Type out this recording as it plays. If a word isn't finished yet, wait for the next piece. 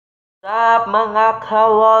Sup mga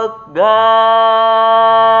kawalgan!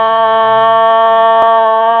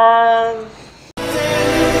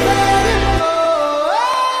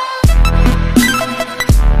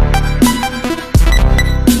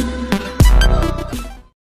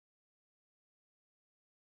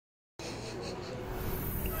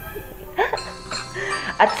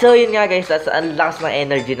 At so yun nga guys, ang lakas ng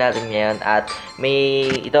energy natin ngayon at may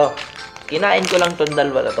ito, kinain ko lang tong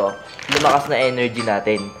dalawa na to, lumakas na energy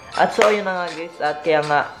natin. At so yun na nga guys, at kaya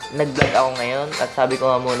nga nag-vlog ako ngayon at sabi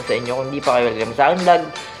ko nga muna sa inyo, kung hindi pa kayo welcome sa aking vlog,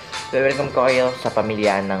 welcome ko kayo sa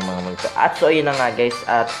pamilya ng mga multo. At so yun na nga guys,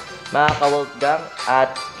 at mga ka-Wolfgang,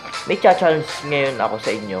 at may challenge ngayon ako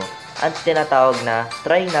sa inyo at tinatawag na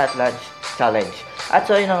Try Not Lunch Challenge. At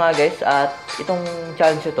so yun na nga guys, at itong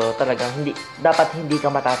challenge ito talagang dapat hindi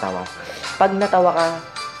ka matatawa. Pag natawa ka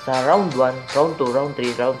sa round 1, round 2, round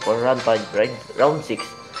 3, round 4, round 5, round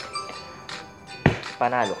 6,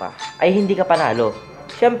 panalo ka. Ay, hindi ka panalo.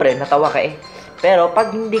 Siyempre, natawa ka eh. Pero pag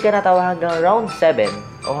hindi ka natawa hanggang round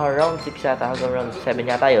 7 o round 6 yata, hanggang round 7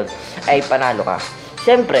 yata yun, ay panalo ka.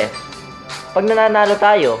 Siyempre, pag nananalo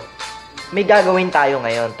tayo, may gagawin tayo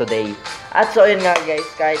ngayon, today. At so yun nga guys,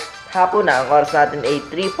 kahit hapon na, ang oras natin ay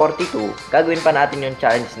 3:42, gagawin pa natin yung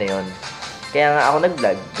challenge na yun. Kaya nga ako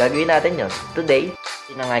nag-vlog, gagawin natin yun today.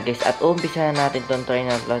 Yun na nga guys, at umpisahan natin itong Try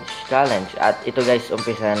Not Lunch Challenge. At ito guys,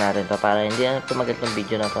 umpisahan natin to para hindi na tumagal tong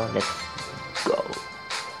video na to. Let's go.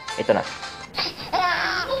 Ito na.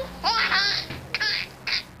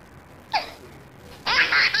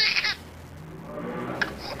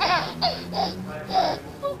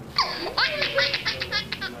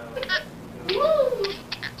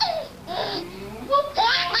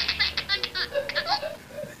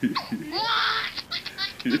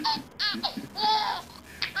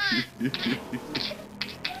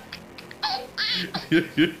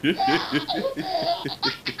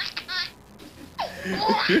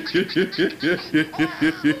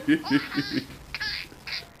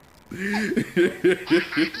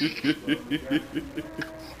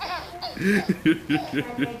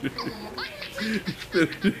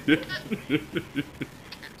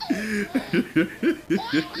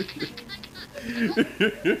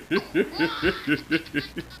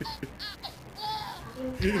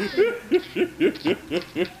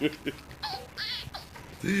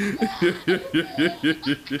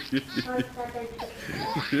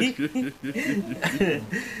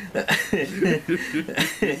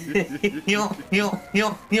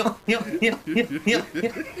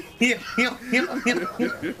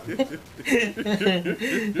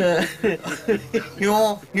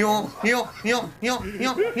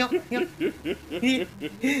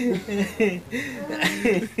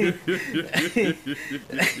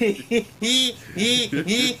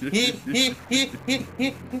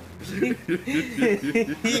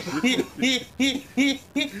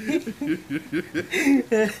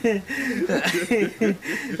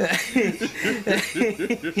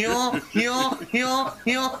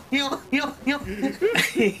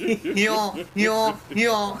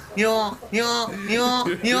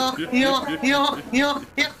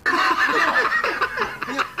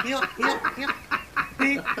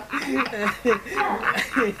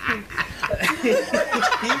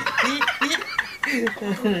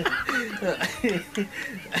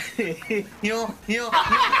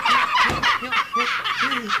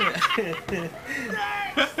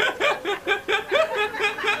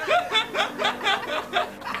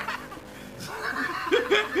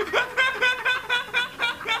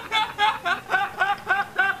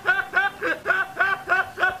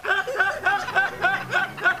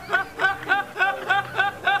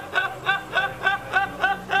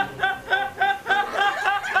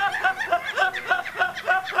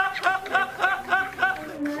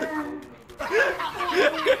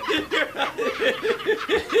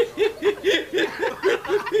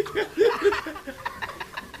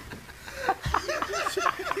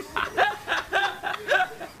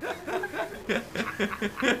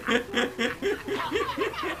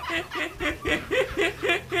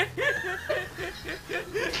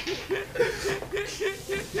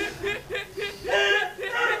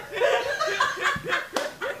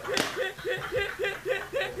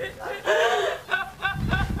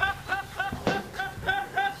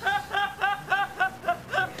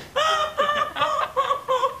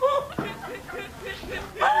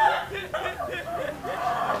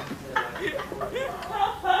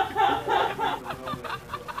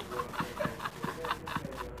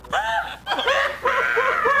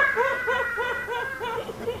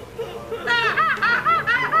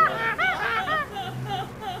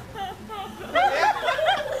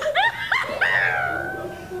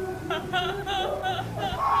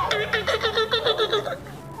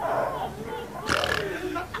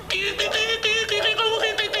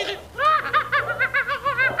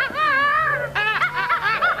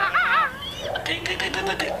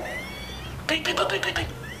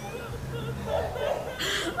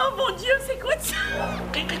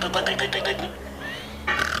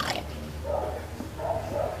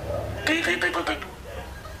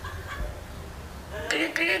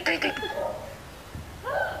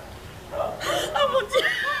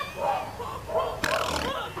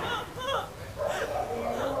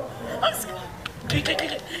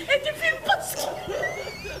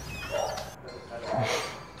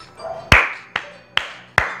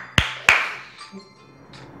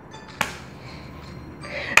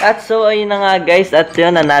 At so, ayun na nga guys. At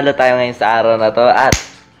yun, nanalo tayo ngayon sa araw na to. At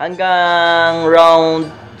hanggang round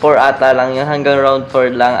 4 ata lang yun. Hanggang round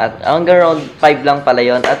 4 lang. At hanggang round 5 lang pala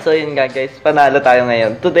yun. At so, yun nga guys. Panalo tayo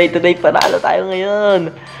ngayon. Today, panalo tayo ngayon.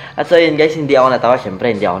 At so, yun guys. Hindi ako natawa. Siyempre,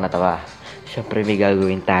 hindi ako natawa. Siyempre, may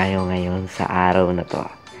gagawin tayo ngayon sa araw na to.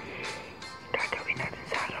 Gagawin natin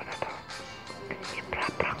sa araw na to.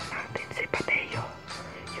 I-prank natin si Pateo.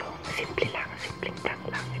 Yung simpleng prank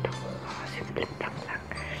lang ito. Simpleng prank lang.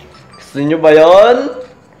 Gusto nyo ba yun?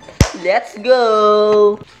 Let's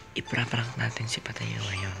go! I-prank natin si Pateo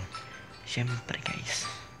ngayon. Siyempre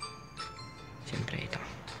guys. Siyempre ito.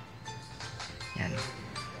 Yan.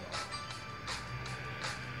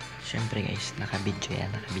 Siyempre guys, naka-video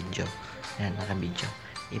yan. Naka-video. Yan, naka-video.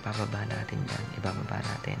 Ibababa natin yan. Ibababa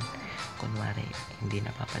natin. Kunwari, hindi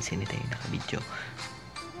napapansin nito yung naka-video.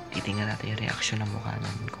 Titingnan natin yung reaction ng mukha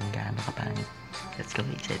nun kung gaano kapangit. Let's go,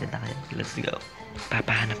 excited na kayo. Let's go.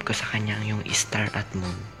 Papahanap ko sa kanyang yung star at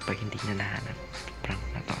moon. Pag hindi niya nahanap, prank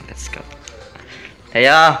na to. Let's go.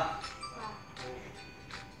 Tayo!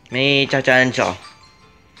 May cha-challenge ako.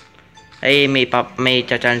 Ay, may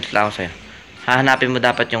cha-challenge lang ako sa'yo. Hahanapin mo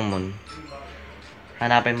dapat yung moon.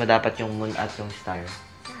 Hanapin mo dapat yung moon at yung star.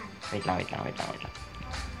 Wait lang. Wait lang.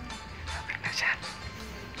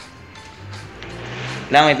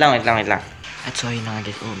 At so, yun na nga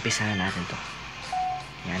guys. Umpisahan natin to.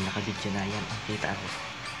 Yan, naka-video na yan. Kita ako.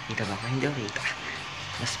 Kita ba ako? Hindi ako kita.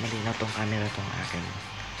 Mas malinaw tong camera tong akin.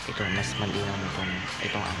 Ito, mas malinaw na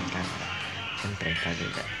itong aking camera. Siyempre,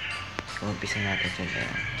 kaganda. Umpisa natin siyempre.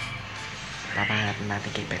 Papahanapin natin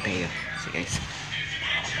kay Pateo. So guys.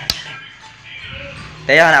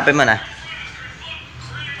 Tayo, hanapin mo na.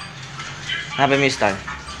 Hanapin mo yung star.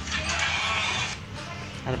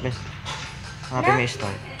 Hanapin mo yung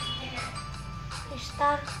star.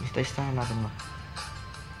 Star, hanapin mo.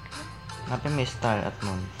 Hanapin mo yung star at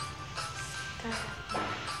moon.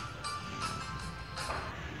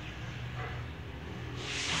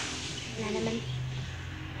 Wala naman.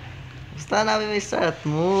 Basta hanapin mo yung star at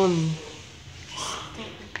moon.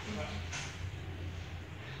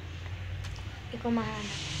 Hindi ko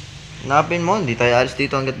mahanap. Hanapin mo, hindi tayo alis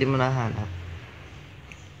dito hanggat di mo nahanap.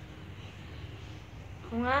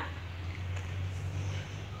 Ako nga.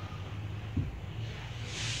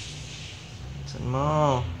 Saan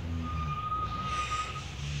mo?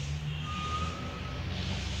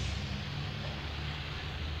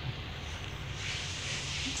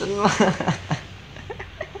 Saan mo?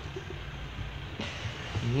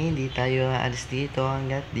 Hindi tayo aalis dito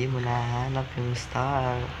hanggat di mo nahanap yung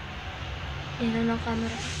star. Yan ang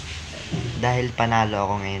camera. Dahil panalo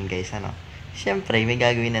ako ngayon guys, ano? Siyempre, may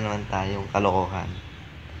gagawin na naman tayong kalokohan.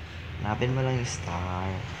 Hanapin mo lang yung star.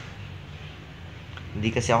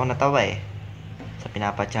 Hindi kasi ako natawa eh. Sa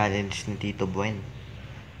pinapa-challenge ni Tito Buen.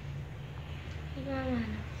 Hindi ko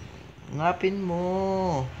mahanap. Hanapin mo.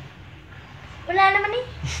 Wala naman eh.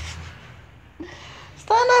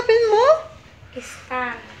 Basta hanapin mo.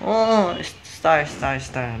 Star. Oo, star.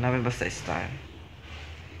 Hanapin basta star.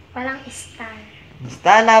 Walang star.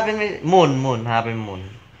 Basta hanapin mo. Moon. Hanapin moon.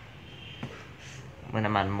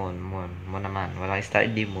 Moon naman. Walang star,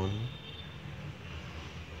 di moon.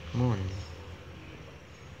 Moon.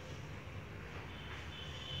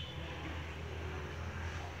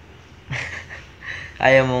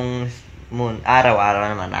 Ayaw mong moon. Araw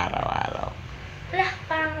naman. Wala,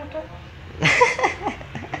 parang ito.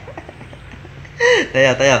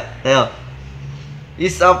 Tayo.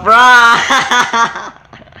 It's a prank!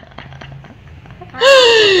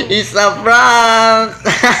 It's a prank!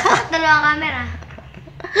 Bakit dalawang camera?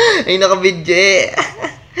 Ay, naka-video eh.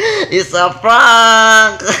 It's a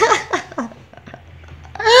prank!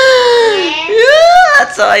 Yeah! At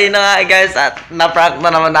so, ayun na nga guys. At na-prank na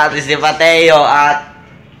naman natin si Pateo. At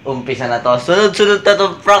umpisa na to. Sunod-sunod na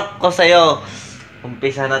to prank ko sa'yo.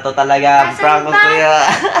 Umpisa na to talaga. Nasaan Prank ko ba? sa'yo.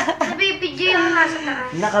 Nabibidyo yung nasa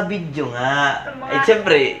taas. Naka-video nga. Eh,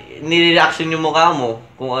 siyempre, nire-reaction yung mukha mo.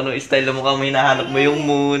 Kung ano style ng mukha mo, hinahanap mo yung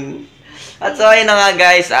moon. At so, ayun na nga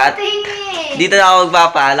guys. At dito na ako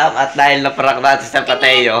magpapaalam. At dahil na-prank natin sa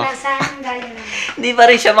Pateo, Nasaan galing naman? hindi pa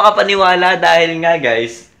rin siya makapaniwala dahil nga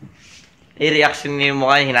guys, i-reaction niya yung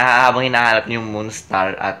mukha niya habang hinahanap niya yung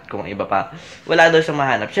Moonstar at kung iba pa. Wala daw siyang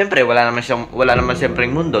mahanap. Siyempre, wala naman siyempre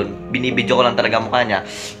yung mundo. Binibidyo ko lang talaga mukha niya.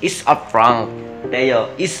 Is a prank. Teo,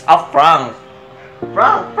 is a prank.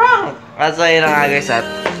 Prank. At so, yun na nga guys. At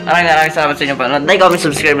maraming salamat sa inyo pa. Like, comment,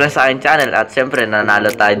 subscribe lang sa aking channel. At siyempre, nanalo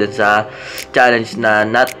tayo dun sa challenge na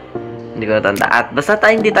hindi ko natanda. At basta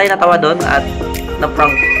hindi tayo natawa dun. At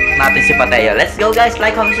na-prank natin si Pateo. Let's go guys.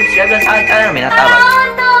 Like, comment, subscribe lang sa aking channel. May natawag.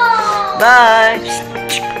 Bye!